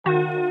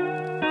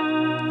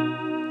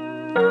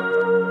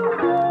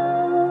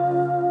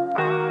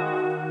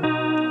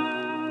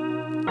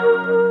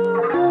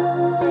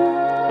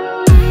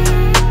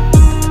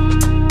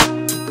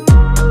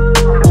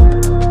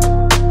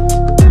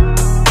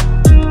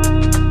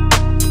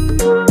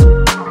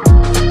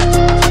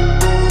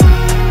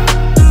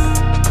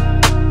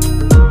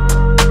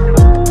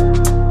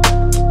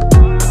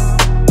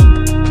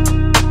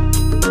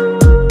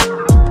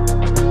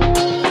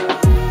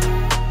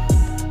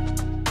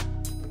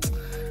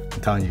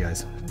I'm telling you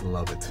guys,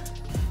 love it.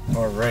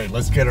 All right,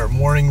 let's get our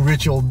morning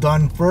ritual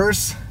done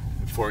first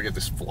before we get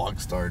this vlog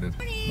started.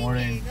 Morning.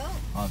 Morning.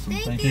 Awesome,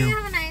 Thank you.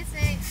 Have a nice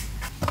day.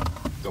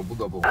 Double,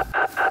 double.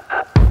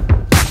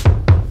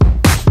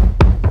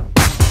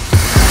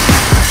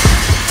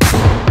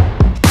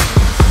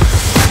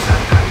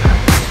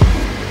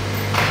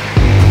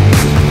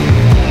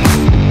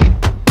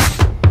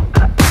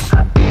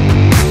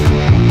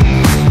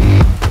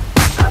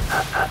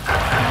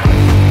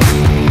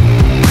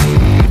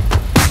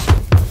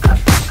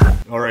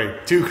 All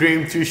right, 2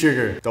 cream, 2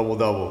 sugar, double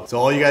double. So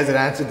all you guys that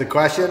answered the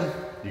question,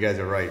 you guys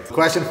are right. The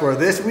question for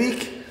this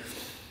week,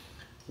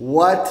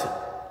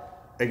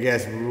 what, I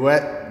guess,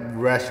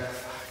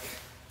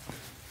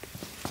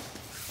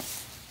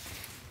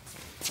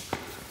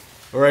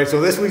 All right, so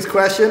this week's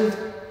question,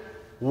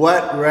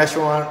 what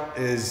restaurant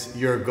is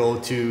your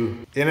go-to?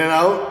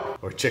 In-N-Out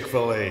or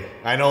Chick-fil-A?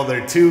 I know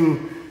they're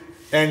 2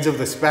 ends of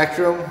the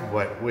spectrum,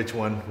 but which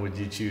one would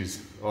you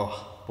choose?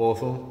 Oh,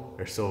 both of them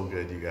are so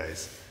good, you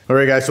guys. All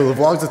right, guys, so the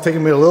vlogs have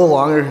taken me a little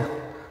longer.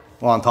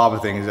 Well, on top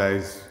of things,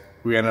 guys,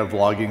 we ended up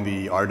vlogging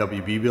the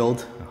RWB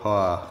build.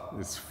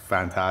 It's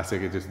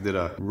fantastic. I just did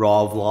a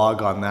raw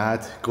vlog on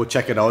that. Go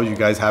check it out. You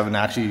guys haven't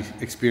actually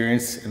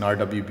experienced an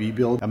RWB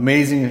build.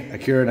 Amazing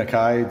Akira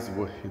Nakai.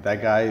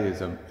 That guy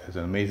is an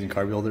amazing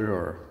car builder.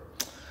 Or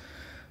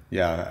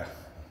yeah,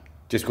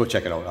 just go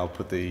check it out. I'll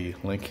put the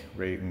link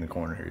right in the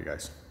corner here, you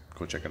guys.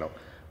 Go check it out.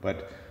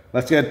 But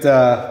let's get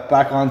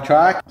back on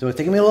track. So it's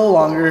taking me a little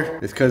longer.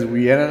 It's because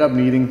we ended up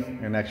needing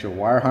an extra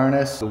wire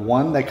harness. The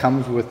one that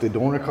comes with the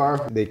donor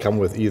car, they come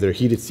with either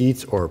heated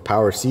seats or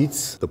power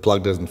seats. The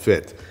plug doesn't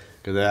fit.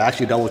 Because I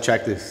actually double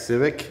checked the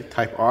Civic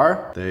Type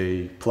R.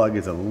 The plug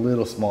is a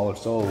little smaller,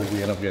 so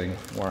we end up getting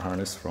wire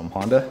harness from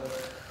Honda.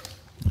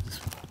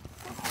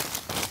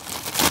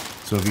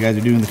 So if you guys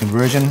are doing the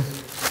conversion,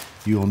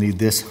 you will need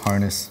this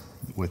harness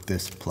with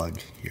this plug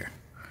here.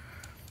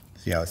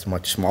 See how it's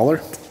much smaller?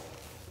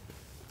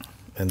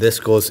 And this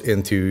goes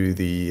into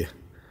the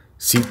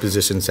seat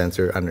position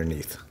sensor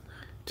underneath.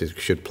 Just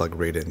should plug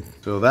right in.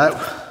 So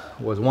that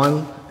was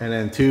 1, and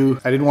then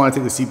 2, I didn't want to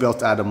take the seat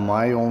belts out of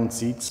my own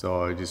seats,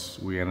 so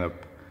we ended up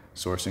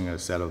sourcing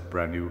a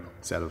brand new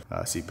set of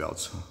seat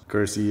belts,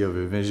 courtesy of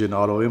Invision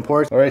Auto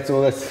Imports. All right,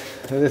 so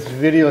this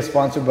video is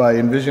sponsored by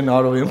Invision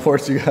Auto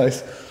Imports, you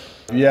guys.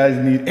 If you guys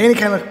need any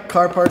kind of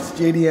car parts,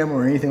 JDM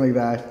or anything like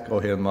that, go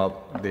hit them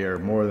up. They are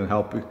more than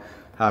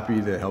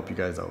happy to help you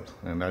guys out,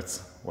 and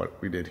that's what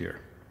we did here.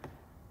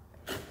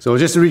 So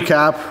just to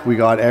recap, we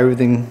got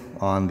everything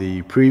on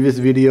the previous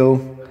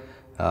video.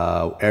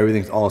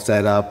 Everything's all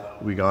set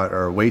up. We got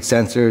our weight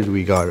sensors,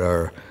 we got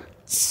our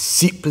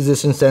seat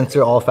position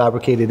sensor all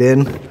fabricated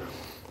in.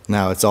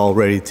 Now it's all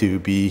ready to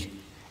be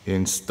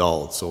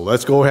installed. So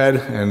let's go ahead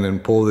and then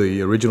pull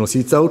the original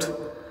seats out.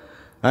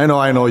 I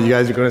know you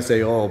guys are gonna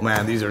say, oh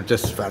man, these are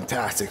just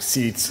fantastic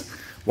seats.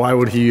 Why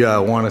would he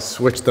want to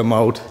switch them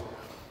out?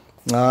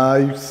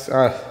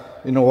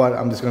 You know what,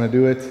 I'm just gonna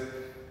do it.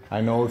 I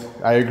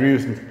agree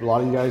with a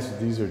lot of you guys.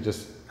 These are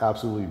just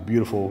absolutely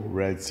beautiful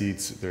red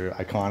seats. They're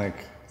iconic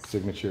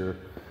signature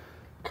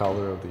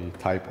color of the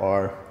Type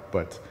R,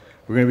 but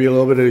we're gonna be a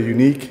little bit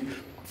unique,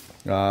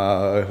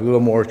 a little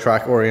more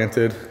track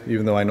oriented,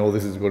 even though I know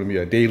this is gonna be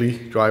a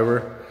daily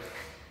driver.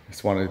 I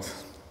just wanted to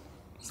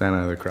stand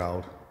out of the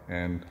crowd.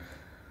 And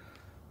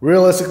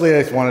realistically,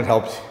 I just wanted to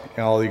help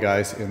all you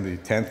guys in the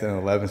 10th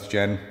and 11th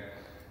gen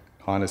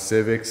Honda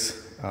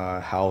Civics,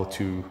 how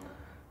to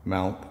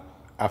mount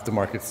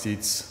aftermarket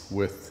seats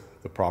with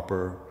the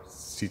proper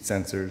seat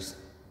sensors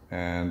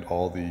and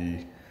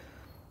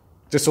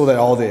just so that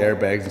all the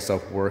airbags and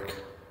stuff work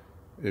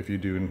if you're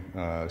doing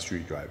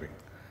street driving.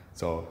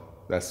 So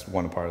that's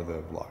one part of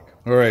the vlog.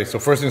 All right, so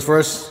first things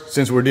first,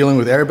 since we're dealing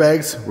with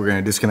airbags, we're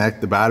gonna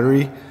disconnect the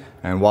battery,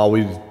 and while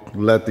we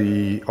let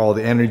all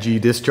the energy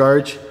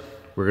discharge,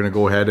 we're gonna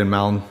go ahead and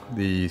mount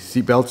the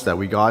seat belts that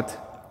we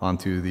got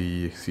onto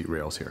the seat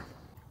rails here.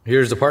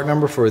 Here's the part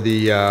number for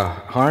the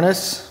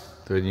harness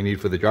that you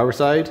need for the driver's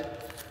side.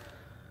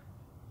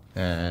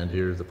 And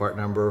here's the part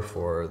number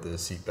for the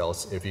seat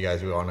belts if you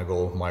guys want to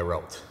go my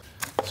route.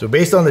 So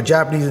based on the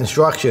Japanese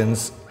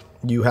instructions,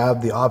 you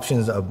have the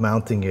options of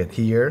mounting it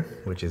here,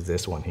 which is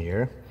this one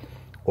here,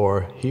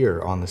 or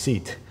here on the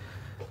seat.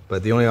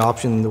 But the only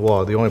option,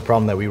 well, the only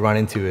problem that we run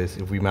into is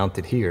if we mount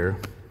it here,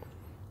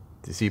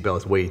 the seat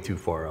belt is way too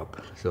far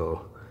up.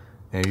 So,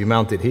 and if you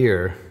mount it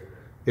here,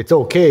 it's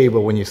okay,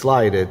 but when you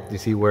slide it, you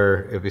see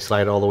where if you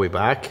slide it all the way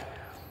back,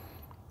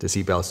 the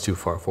seat belt's too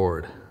far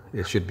forward.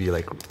 It should be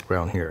like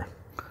around here.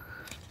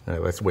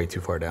 That's way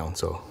too far down,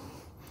 so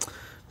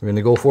we're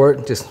gonna go for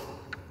it, just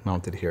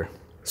mount it here.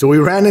 So we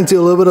ran into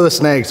a little bit of a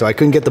snag, so I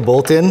couldn't get the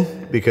bolt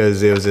in because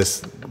there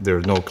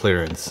was no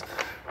clearance.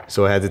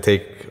 So I had to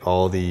take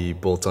all the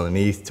bolts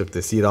underneath, took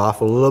the seat off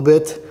a little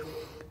bit,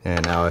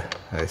 and now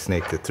I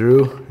snaked it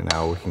through, and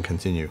now we can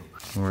continue.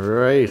 All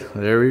right,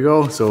 there we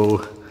go.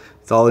 So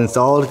it's all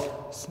installed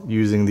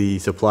using the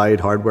supplied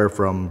hardware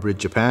from Bridge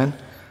Japan.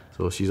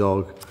 So she's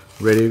all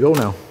ready to go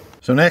now.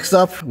 So next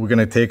up, we're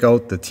gonna take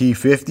out the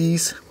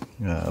T50s.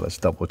 Let's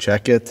double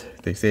check it.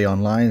 They say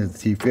online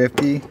it's the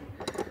T50.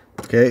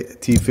 Okay,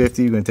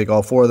 T50, we're gonna take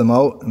all 4 of them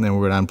out, and then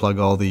we're gonna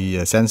unplug all the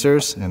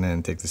sensors and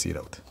then take the seat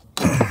out.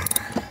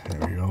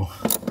 There we go.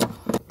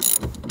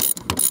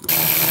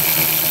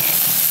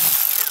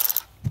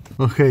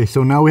 Okay,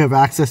 so now we have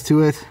access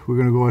to it. We're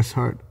gonna go and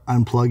start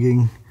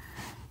unplugging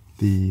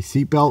the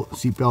seatbelt.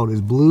 Seatbelt is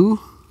blue.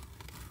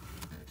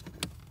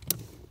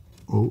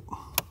 Oh,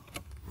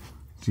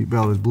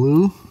 seatbelt is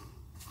blue.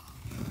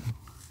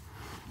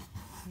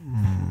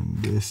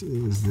 And this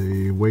is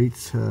the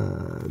weights.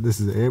 This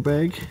is the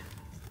airbag.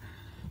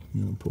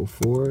 I'm gonna pull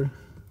forward.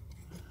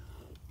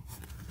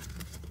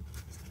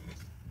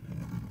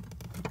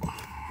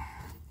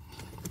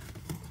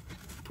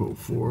 Pull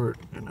forward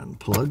and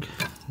unplug.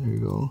 There you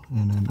go.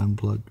 And then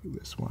unplug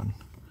this one.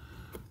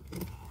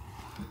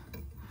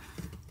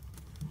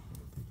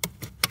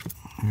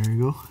 There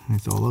you go. And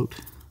it's all out.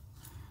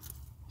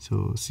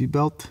 So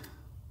seatbelt,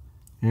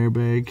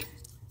 airbag,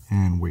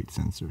 and weight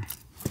sensor.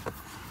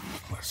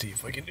 Let's see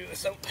if I can do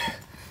this out.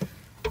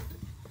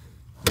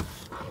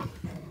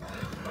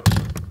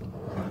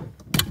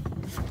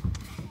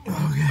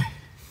 Okay.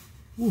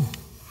 Ooh.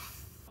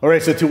 All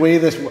right, so to weigh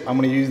this, I'm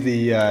going to use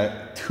the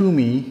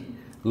Toomey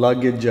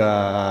luggage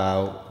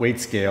weight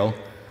scale.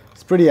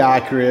 It's pretty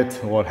accurate.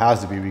 Well, it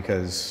has to be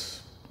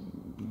because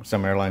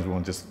some airlines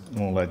won't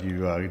let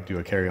you do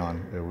a carry-on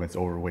when it's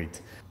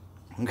overweight.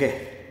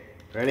 Okay,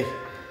 ready?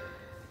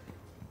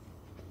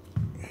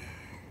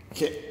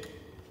 Okay.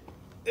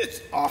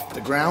 It's off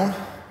the ground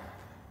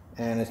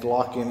and it's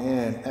locking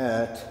in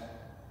at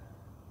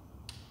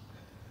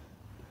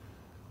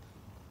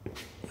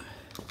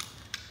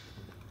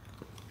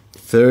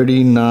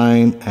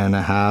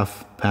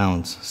 39.5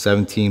 pounds,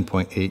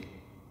 17.8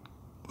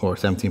 or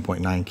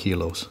 17.9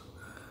 kilos.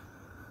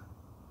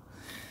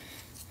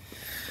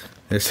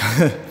 This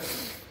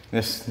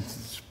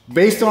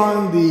based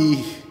on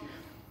the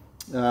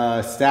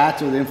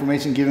stats or the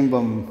information given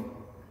from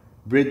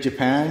Brit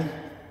Japan,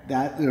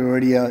 that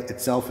already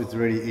itself is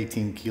already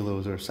 18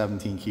 kilos or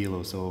 17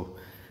 kilos, so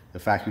the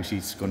factory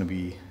seat's going to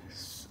be,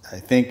 I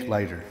think,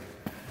 lighter.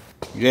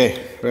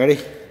 Okay, ready?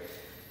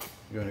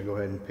 You're going to go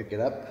ahead and pick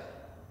it up.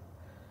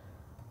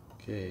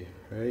 Okay,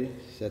 ready?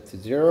 Set to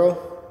 0.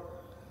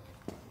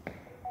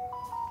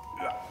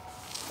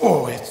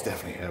 Oh, it's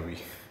definitely heavy.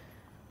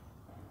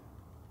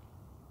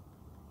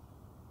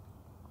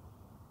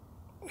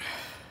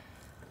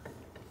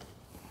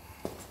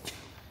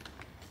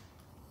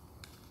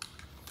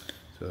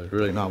 So there's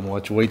really not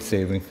much weight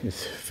saving.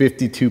 It's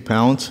 52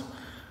 pounds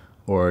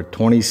or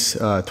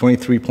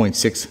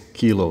 23.6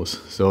 kilos.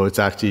 So it's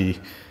actually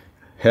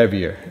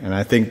heavier. And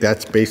I think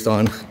that's based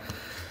on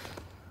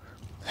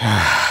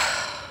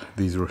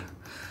these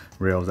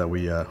rails that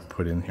we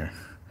put in here.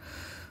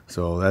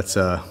 So that's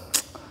no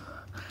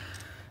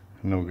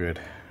good.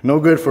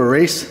 No good for a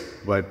race,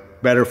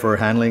 but better for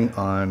handling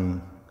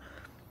on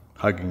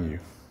hugging you.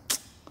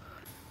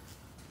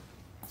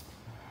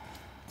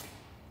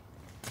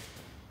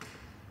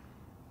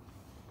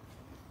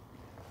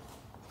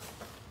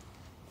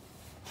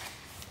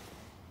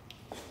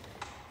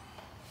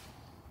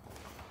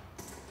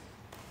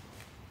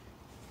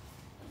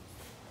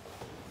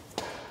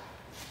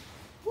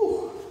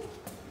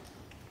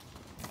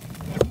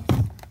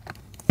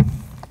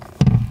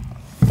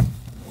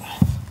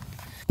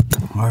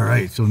 All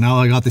right, so now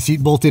I got the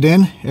seat bolted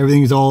in.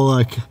 Everything's all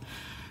like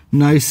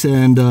nice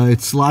and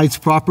it slides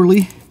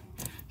properly.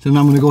 So now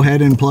I'm gonna go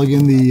ahead and plug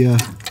in the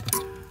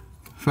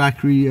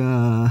factory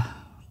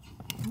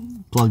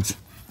plugs.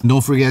 And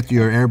don't forget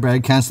your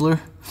airbag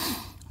canceller.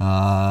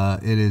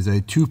 It is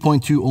a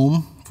 2.2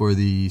 ohm for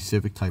the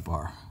Civic Type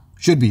R.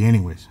 Should be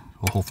anyways.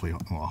 Well, hopefully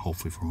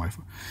for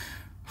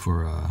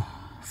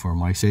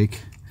my sake.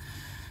 So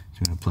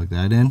I'm gonna plug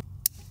that in.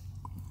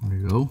 There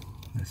you go.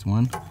 This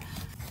one.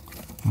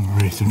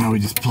 Alright, so now we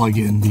just plug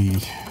in the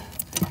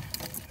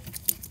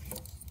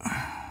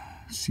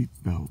seat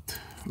belt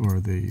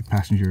or the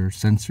passenger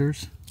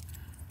sensors.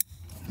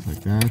 Just like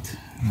that.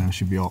 Now it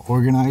should be all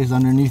organized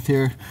underneath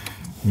here.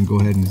 We can go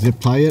ahead and zip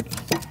tie it.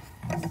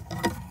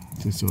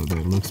 Just so that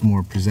it looks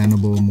more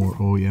presentable, more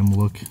OEM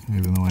look,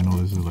 even though I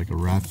know this is like a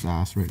rat's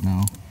ass right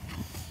now.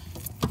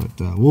 But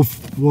I'll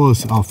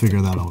figure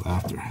that out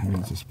after.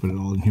 Let's just put it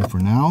all in here for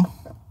now.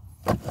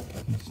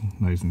 It's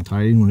nice and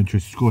tight. I'm going to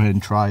just go ahead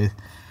and try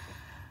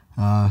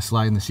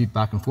sliding the seat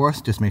back and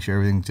forth, just make sure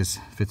everything just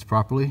fits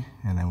properly,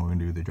 and then we're going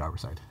to do the driver's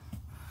side.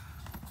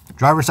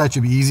 Driver's side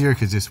should be easier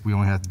because we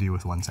only have to deal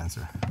with one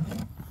sensor.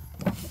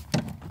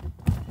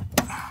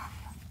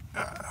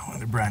 When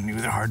they're brand new,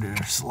 they're hard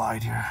to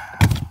slide here.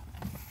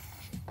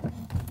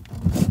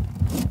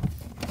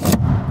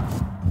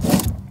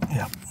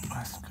 Yep,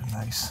 that's good,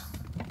 nice.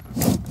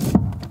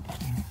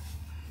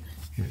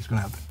 You're just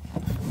going to have to...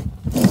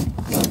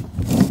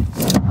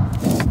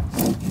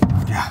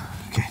 Yeah,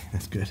 okay,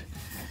 that's good.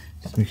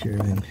 Just make sure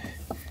everything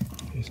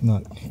is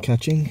not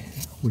catching,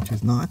 which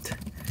is not.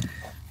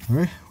 All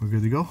right, we're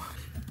good to go.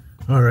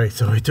 All right,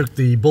 so I took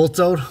the bolts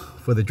out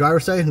for the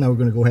driver's side. Now we're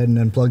going to go ahead and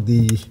unplug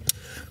the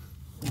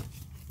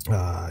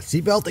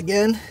seatbelt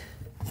again,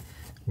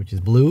 which is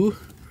blue,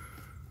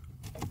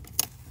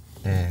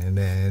 and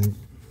then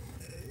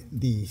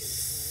the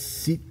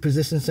seat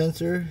position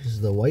sensor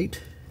is the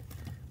white.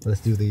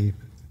 Let's do the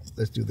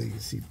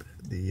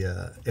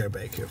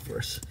airbag here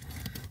first.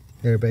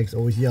 Airbag's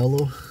always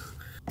yellow.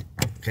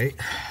 Okay,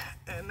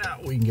 and now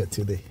we can get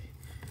to the.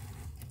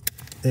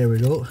 There we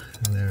go,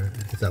 and there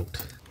it's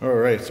out. All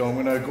right, so I'm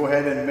gonna go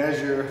ahead and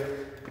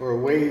measure or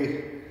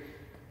weigh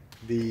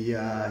the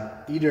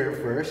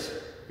Edirb first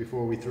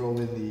before we throw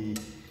in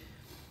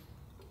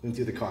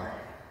into the car.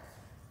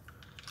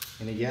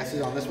 Any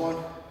guesses on this one?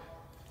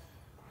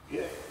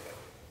 Yeah,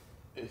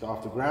 it's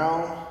off the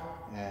ground,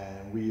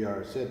 and we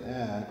are sitting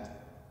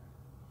at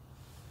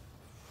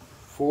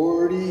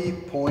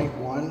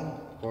 40.1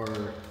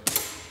 or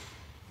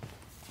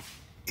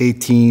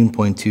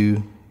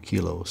 18.2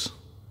 kilos.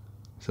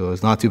 So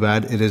it's not too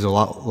bad. It is a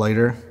lot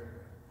lighter,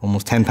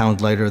 almost 10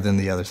 pounds lighter than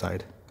the other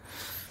side.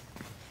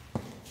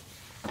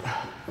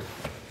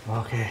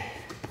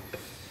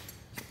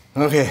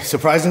 Okay,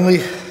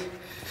 surprisingly,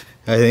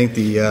 I think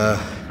the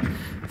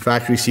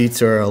factory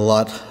seats are a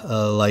lot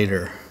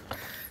lighter.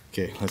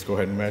 Okay, let's go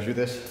ahead and measure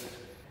this.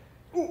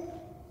 Ooh.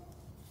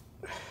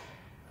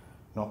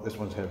 No, this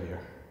one's heavier.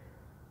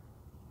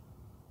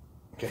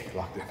 Okay,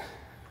 locked in.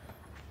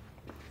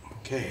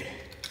 Okay,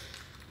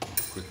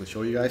 quickly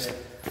show you guys.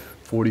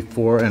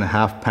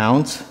 44.5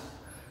 pounds,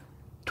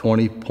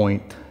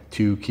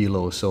 20.2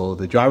 kilos. So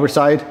the driver's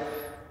side,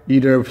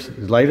 Edirb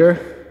is lighter.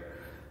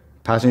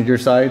 Passenger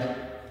side,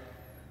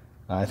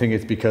 I think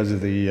it's because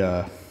of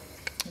the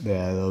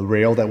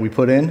rail that we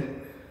put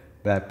in,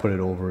 that put it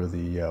over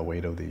the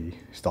weight of the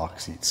stock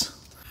seats.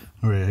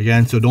 All right,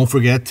 again, so don't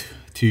forget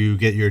to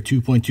get your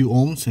 2.2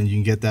 ohms, and you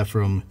can get that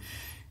from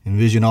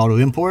Invision Auto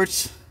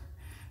Imports.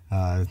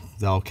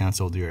 That'll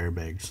cancel your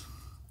airbags.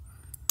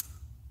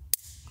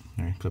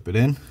 All right, clip it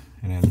in,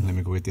 and then let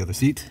me go get the other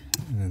seat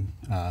and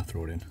then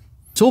throw it in.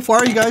 So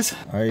far, you guys,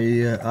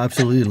 I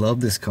absolutely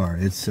love this car.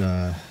 It's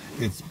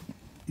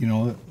you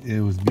know,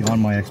 it was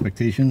beyond my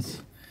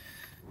expectations.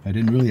 I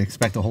didn't really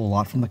expect a whole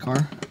lot from the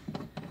car,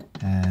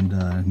 and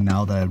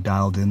now that I've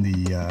dialed in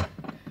the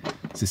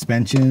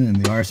suspension and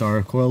the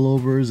RSR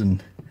coilovers,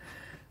 and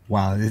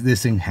wow,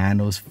 this thing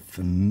handles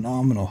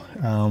phenomenal.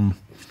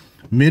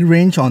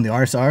 Mid-range on the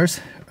RSRs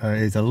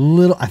is a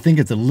little, I think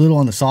it's a little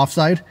on the soft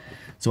side.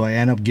 So I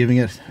end up giving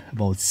it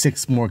about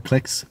 6 more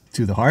clicks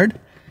to the hard.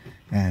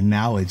 And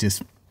now it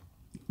just,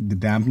 the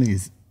dampening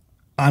is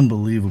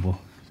unbelievable,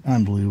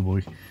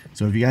 unbelievable.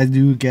 So if you guys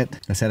do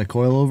get a set of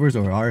coilovers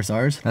or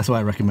RSRs, that's what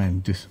I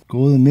recommend. Just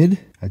go to the mid,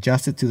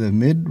 adjust it to the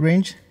mid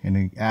range, and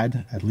then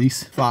add at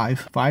least 4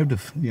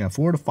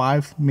 to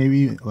 5,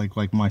 maybe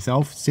like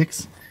myself,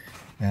 6.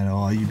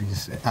 And you'd be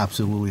just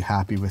absolutely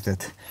happy with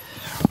it.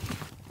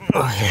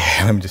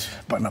 Okay, let me just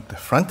button up the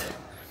front.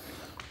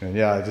 And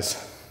yeah,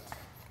 just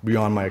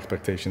beyond my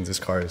expectations. This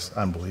car is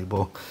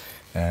unbelievable,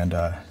 and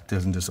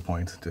doesn't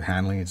disappoint. The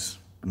handling is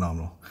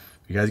phenomenal.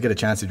 If you guys get a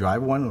chance to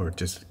drive one, or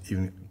just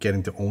even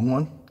getting to own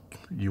one,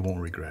 you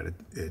won't regret it.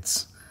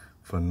 It's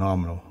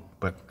phenomenal.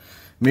 But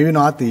maybe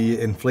not the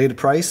inflated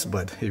price,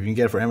 but if you can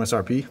get it for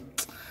MSRP,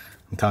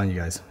 I'm telling you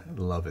guys,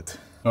 love it.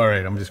 All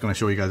right, I'm just going to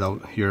show you guys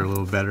out here a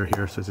little better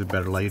here, so it's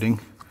better lighting.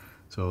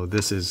 So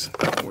this is,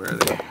 where are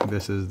they?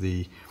 This is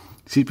the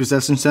seat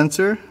position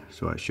sensor.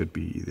 So it should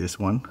be this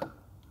one.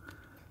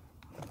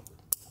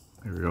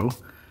 There we go.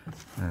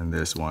 And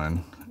this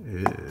one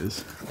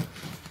is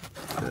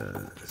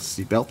the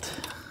seat belt.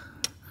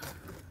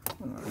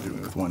 I'm doing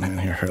it with one hand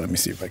here. Let me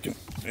see if I can,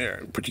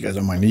 there, put you guys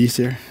on my knees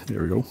here.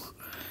 There we go.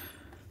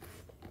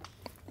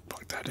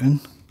 Plug that in.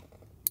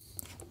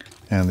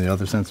 And the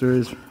other sensor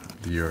is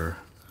your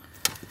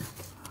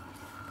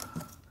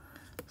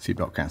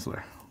seatbelt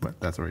canceller, but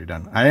that's already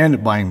done. I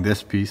ended up buying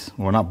this piece.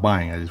 Well, not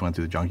buying, I just went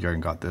to the junkyard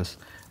and got this.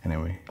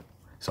 Anyway,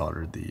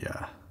 soldered the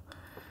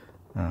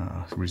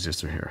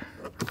resistor here.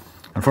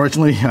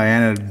 Unfortunately, I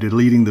ended up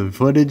deleting the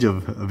footage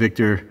of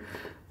Victor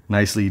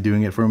nicely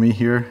doing it for me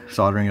here,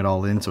 soldering it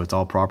all in so it's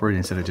all proper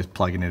instead of just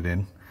plugging it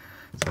in.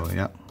 So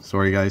yeah,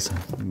 sorry guys,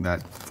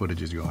 that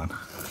footage is gone.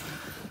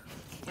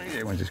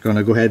 Okay, we're just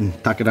gonna go ahead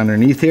and tuck it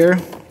underneath here,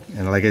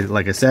 and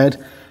like I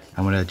said,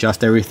 I'm gonna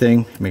adjust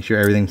everything, make sure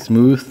everything's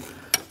smooth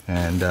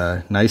and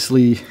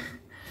nicely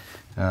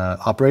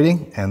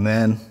operating, and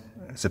then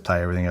zip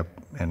tie everything up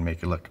and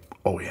make it look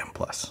OEM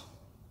plus.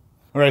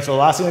 All right, so the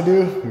last thing to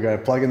do, we gotta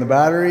plug in the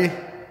battery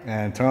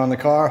and turn on the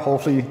car.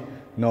 Hopefully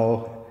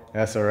no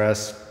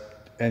SRS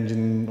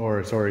engine,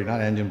 or sorry,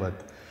 not engine, but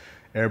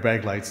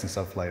airbag lights and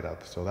stuff light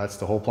up. So that's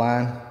the whole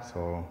plan.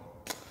 So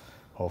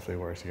hopefully it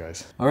works, you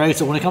guys. All right,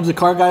 so when it comes to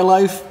car guy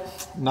life,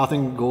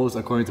 nothing goes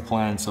according to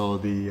plan. So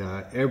the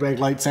airbag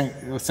light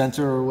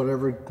sensor or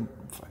whatever,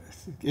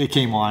 it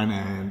came on,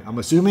 and I'm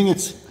assuming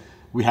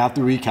we have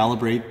to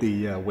recalibrate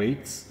the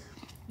weights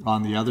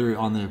on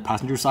the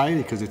passenger side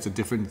because it's a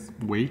different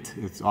weight.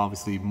 It's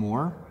obviously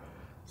more.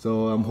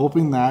 So I'm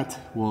hoping that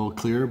will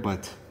clear,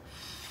 but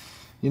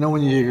you know,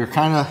 when you're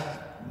kind of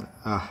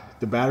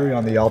the battery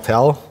on the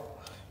Autel.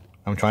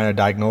 I'm trying to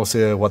diagnose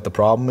what the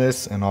problem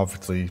is, and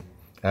obviously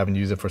I haven't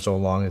used it for so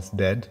long, it's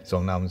dead.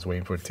 So now I'm just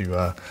waiting for it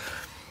to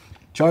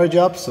charge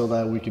up so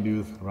that we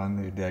can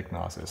run the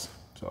diagnosis.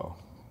 So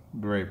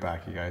be right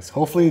back, you guys.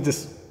 Hopefully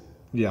it's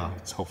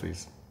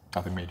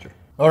nothing major.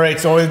 All right,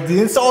 so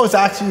the install is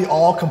actually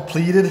all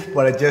completed,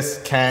 but it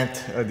just can't,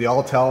 the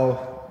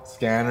Autel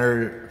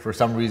scanner for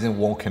some reason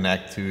won't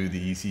connect to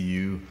the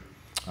ECU.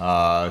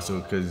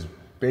 Because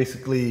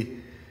basically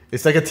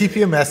it's like a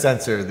TPMS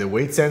sensor. The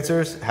weight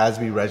sensors has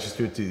to be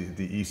registered to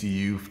the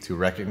ECU to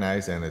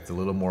recognize, and it's a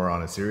little more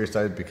on a serious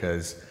side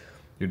because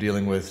you're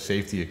dealing with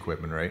safety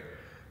equipment, right?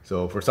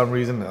 So for some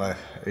reason,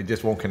 it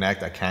just won't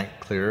connect. I can't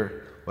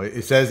clear.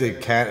 It says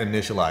it can't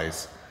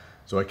initialize.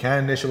 So it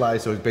can't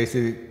initialize, so it's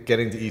basically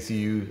getting the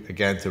ECU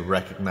again to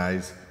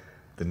recognize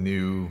the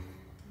new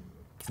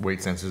weight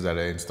sensors that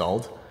I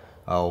installed.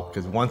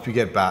 Because once we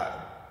get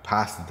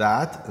past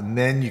that, and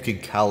then you can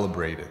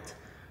calibrate it.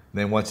 And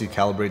then once you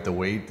calibrate the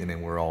weight, and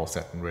then we're all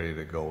set and ready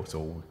to go.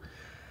 So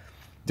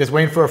just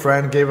waiting for a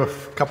friend, gave a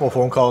couple of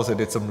phone calls, I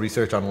did some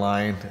research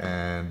online,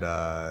 and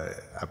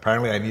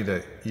apparently I need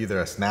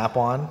either a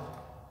snap-on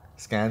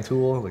scan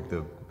tool, like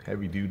the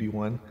heavy duty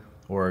one,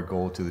 or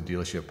go to the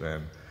dealership.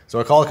 And so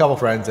I called a couple of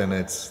friends, and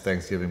it's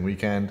Thanksgiving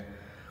weekend.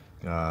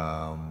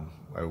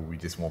 We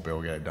just won't be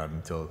able to get it done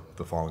until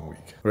the following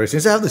week. All right,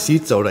 since I have the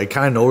seats out, I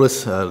kind of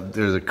noticed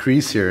there's a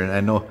crease here,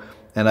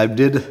 and I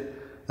did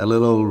a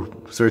little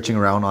searching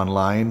around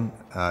online.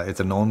 It's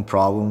a known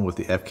problem with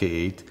the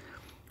FK8,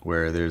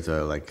 where there's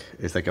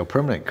it's like a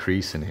permanent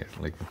crease in here,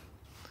 like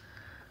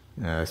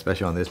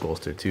especially on this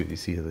bolster too. You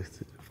see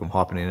from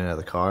hopping in and out of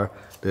the car.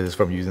 This is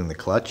from using the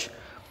clutch.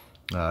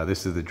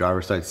 This is the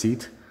driver's side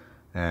seat,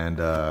 and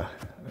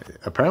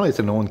apparently it's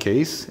a known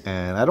case.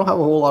 And I don't have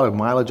a whole lot of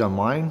mileage on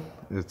mine.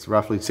 It's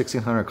roughly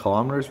 1,600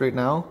 kilometers right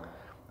now,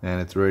 and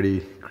it's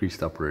already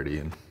creased up already.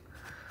 And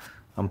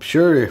I'm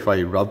sure if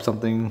I rub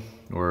something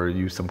or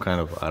use some kind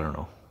of, I don't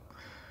know,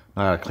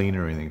 not a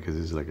cleaner or anything, because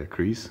it's like a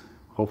crease,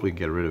 hopefully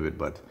get rid of it.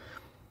 But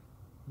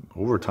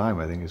over time,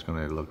 I think it's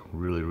going to look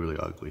really, really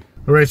ugly.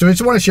 All right, so I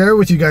just want to share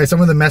with you guys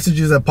some of the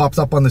messages that pops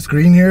up on the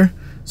screen here.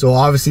 So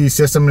obviously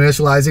system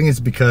initializing is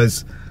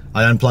because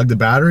I unplugged the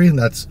battery, and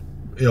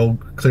it'll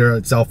clear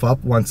itself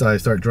up once I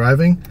start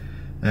driving.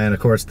 And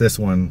of course this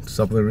one,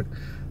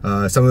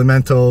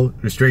 supplemental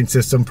restraint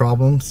system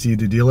problem, see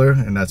the dealer,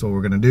 and that's what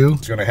we're gonna do.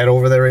 Just gonna head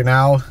over there right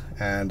now,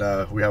 and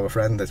we have a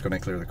friend that's gonna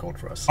clear the code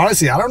for us.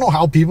 Honestly, I don't know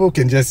how people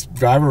can just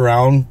drive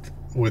around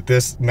with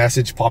this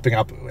message popping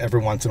up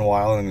every once in a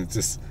while, and it's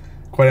just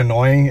quite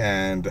annoying.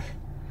 And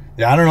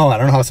yeah, I don't know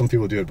how some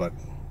people do it, but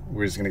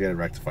we're just gonna get it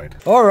rectified.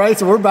 All right,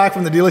 so we're back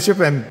from the dealership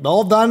and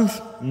all done.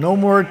 No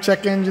more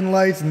check engine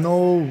lights,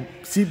 no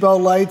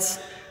seatbelt lights,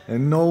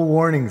 and no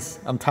warnings.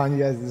 I'm telling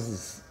you guys, this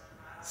is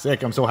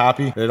sick. I'm so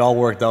happy that it all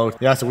worked out.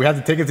 Yeah, so we had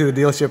to take it to the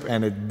dealership,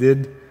 and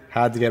it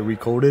had to get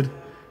recoded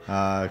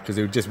because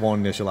it just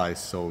won't initialize.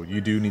 So you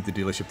do need the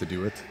dealership to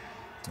do it.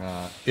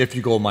 If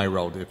you go my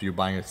route, if you're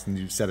buying a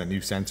new set of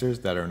new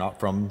sensors that are not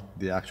from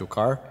the actual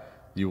car,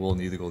 you will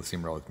need to go the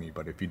same route with me.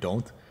 But if you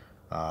don't,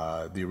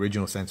 the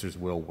original sensors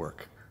will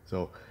work.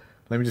 So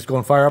let me just go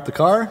and fire up the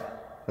car.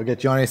 I'll get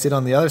Johnny to sit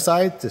on the other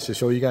side just to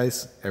show you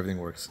guys everything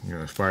works. I'm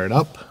gonna fire it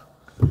up.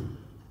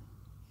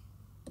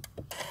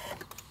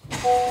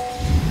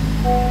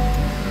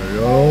 There we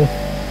go.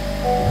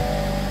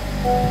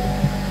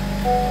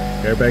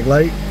 Airbag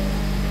light,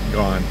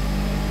 gone.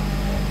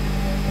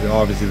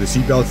 Obviously the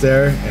seatbelt's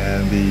there,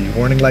 and the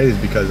warning light is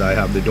because I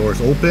have the doors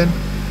open.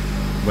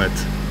 But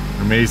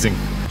amazing.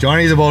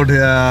 Johnny's about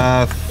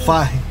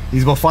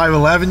he's about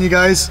 5'11", you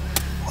guys,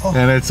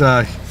 and it's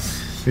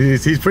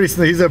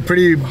he's a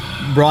pretty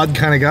broad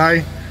kind of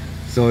guy,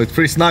 so it's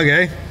pretty snug,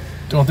 eh?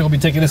 Don't think we'll be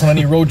taking this on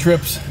any road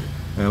trips.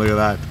 And look at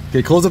that.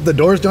 Okay, close up the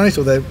doors, Johnny,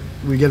 so that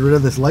we get rid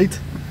of this light.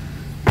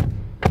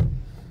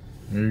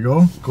 There you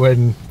go. Go ahead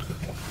and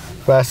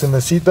fasten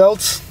the seat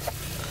belts.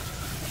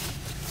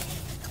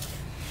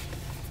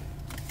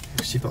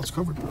 Your seatbelt's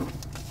covered.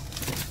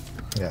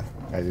 Yeah,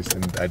 I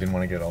didn't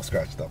want to get it all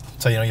scratched up.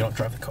 So you know you don't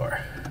drive the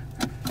car.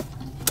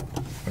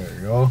 There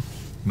you go.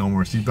 No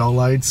more seatbelt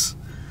lights.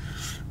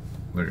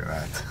 Look at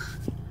that.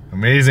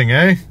 Amazing,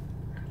 eh?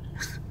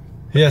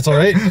 Yeah, it's all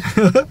right.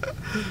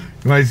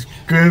 You might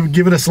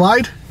give it a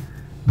slide?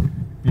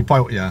 You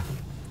probably, yeah.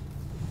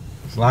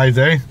 Slides,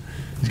 eh?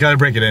 You gotta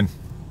break it in.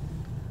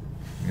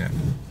 Yeah.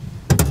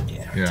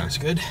 Yeah, it's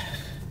good.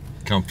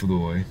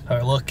 Comfortable, eh? All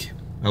right, look.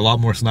 A lot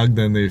more snug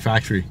than the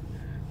factory.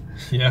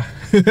 Yeah.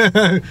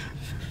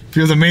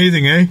 Feels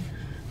amazing, eh?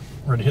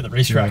 Ready to hit the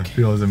racetrack. Yeah,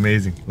 feels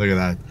amazing. Look at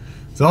that.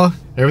 So,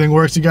 everything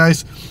works, you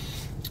guys.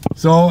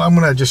 So I'm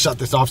gonna just shut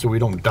this off so we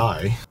don't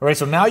die. All right,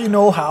 so now you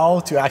know how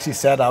to actually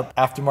set up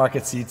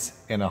aftermarket seats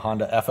in a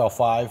Honda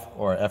FL5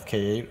 or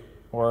FK8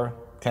 or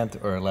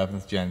 10th or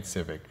 11th gen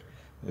Civic.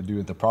 They do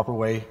it the proper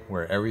way,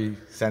 where every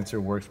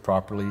sensor works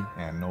properly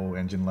and no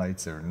engine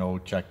lights or no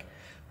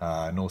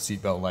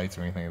seatbelt lights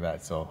or anything like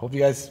that. So hope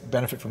you guys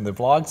benefit from the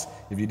vlogs.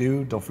 If you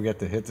do, don't forget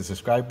to hit the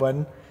subscribe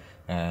button,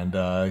 and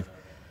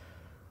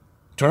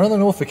turn on the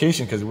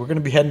notification because we're going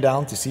to be heading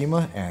down to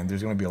SEMA and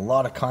there's going to be a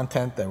lot of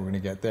content that we're going to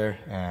get there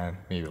and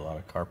maybe a lot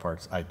of car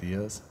parts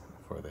ideas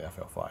for the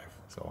FL5.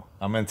 So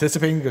I'm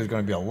anticipating there's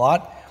going to be a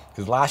lot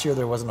because last year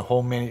there wasn't a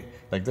whole many,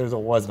 like there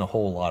wasn't a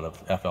whole lot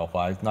of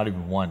FL5s, not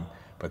even one.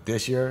 But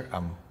this year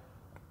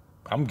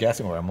I'm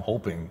guessing or I'm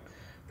hoping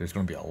there's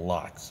going to be a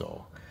lot.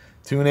 So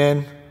tune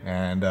in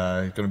and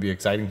it's going to be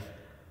exciting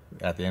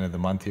at the end of the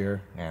month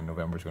here and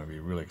November is going to be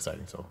really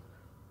exciting. So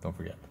don't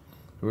forget.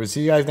 We'll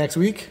see you guys next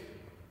week.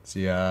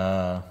 See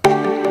ya.